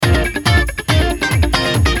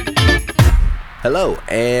Hello,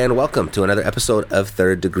 and welcome to another episode of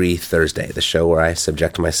Third Degree Thursday, the show where I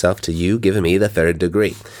subject myself to you giving me the third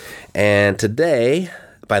degree. And today,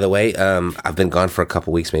 by the way, I've been gone for a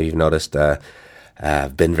couple weeks. Maybe you've noticed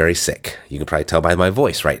I've been very sick. You can probably tell by my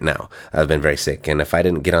voice right now. I've been very sick. And if I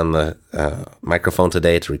didn't get on the microphone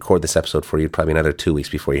today to record this episode for you, probably another 2 weeks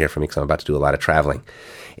before you hear from me because I'm about to do a lot of traveling.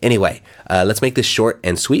 Anyway, let's make this short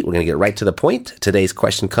and sweet. We're going to get right to the point. Today's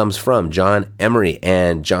question comes from John Emery,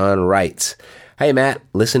 and John writes, "Hey, Matt,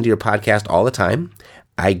 listen to your podcast all the time.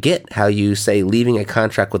 I get how you say leaving a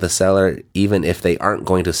contract with a seller, even if they aren't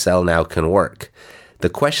going to sell now, can work. The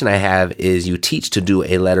question I have is you teach to do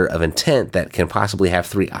a letter of intent that can possibly have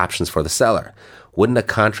 3 options for the seller. Wouldn't a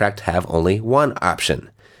contract have only one option?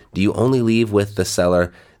 Do you only leave with the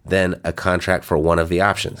seller then a contract for one of the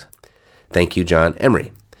options? Thank you, John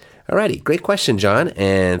Emery." Alrighty, great question, John,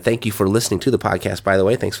 and thank you for listening to the podcast, by the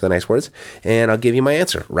way. Thanks for the nice words, and I'll give you my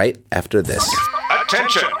answer right after this.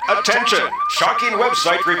 Attention, attention! Shocking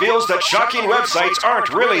website reveals that shocking websites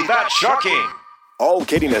aren't really that shocking. All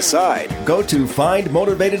kidding aside, go to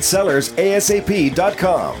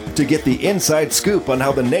FindMotivatedSellersASAP.com to get the inside scoop on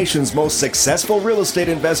how the nation's most successful real estate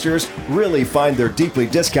investors really find their deeply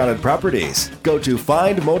discounted properties. Go to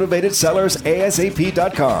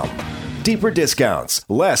FindMotivatedSellersASAP.com. Deeper discounts,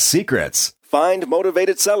 less secrets.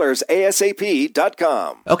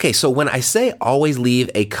 FindMotivatedSellersASAP.com. Okay, so when I say always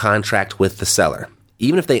leave a contract with the seller,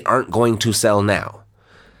 even if they aren't going to sell now,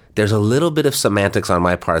 there's a little bit of semantics on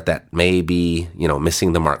my part that may be,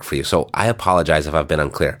 missing the mark for you. So I apologize if I've been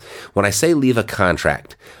unclear. When I say leave a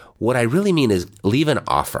contract, what I really mean is leave an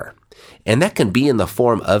offer. And that can be in the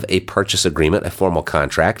form of a purchase agreement, a formal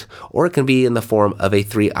contract, or it can be in the form of a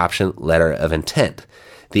 3-option letter of intent.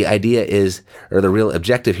 The idea is, or the real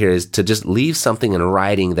objective here is to just leave something in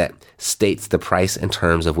writing that states the price and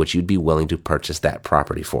terms of which you'd be willing to purchase that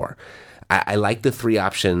property for. I like the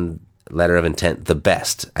 3-option letter of intent the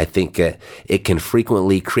best. I think it can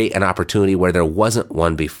frequently create an opportunity where there wasn't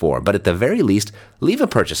one before. But at the very least, leave a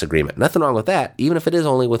purchase agreement. Nothing wrong with that, even if it is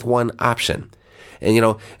only with one option.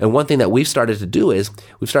 And, and one thing that we've started to do is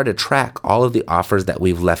we've started to track all of the offers that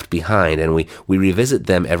we've left behind, and we revisit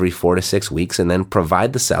them every 4 to 6 weeks and then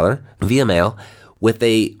provide the seller via mail with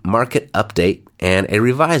a market update and a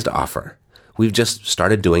revised offer. We've just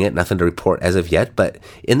started doing it, nothing to report as of yet, but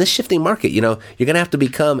in this shifting market, you're going to have to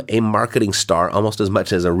become a marketing star almost as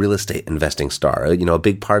much as a real estate investing star. A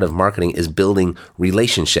big part of marketing is building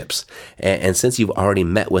relationships. And since you've already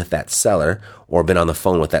met with that seller or been on the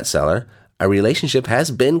phone with that seller, a relationship has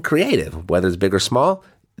been created, whether it's big or small.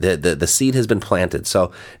 The seed has been planted.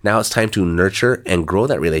 So now it's time to nurture and grow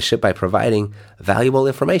that relationship by providing valuable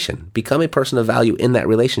information. Become a person of value in that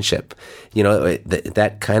relationship.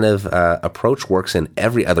 That kind of approach works in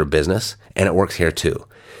every other business, and it works here too.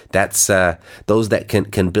 That's those that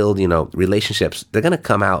can build relationships. They're going to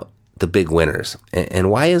come out the big winners. And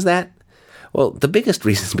why is that? Well, the biggest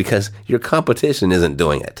reason is because your competition isn't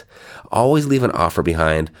doing it. Always leave an offer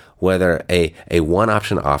behind, whether a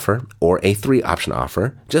 1-option offer or a 3-option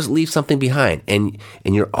offer. Just leave something behind, and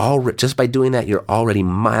just by doing that, you're already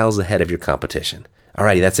miles ahead of your competition.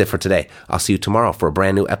 Alrighty, that's it for today. I'll see you tomorrow for a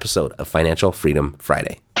brand new episode of Financial Freedom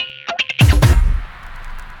Friday.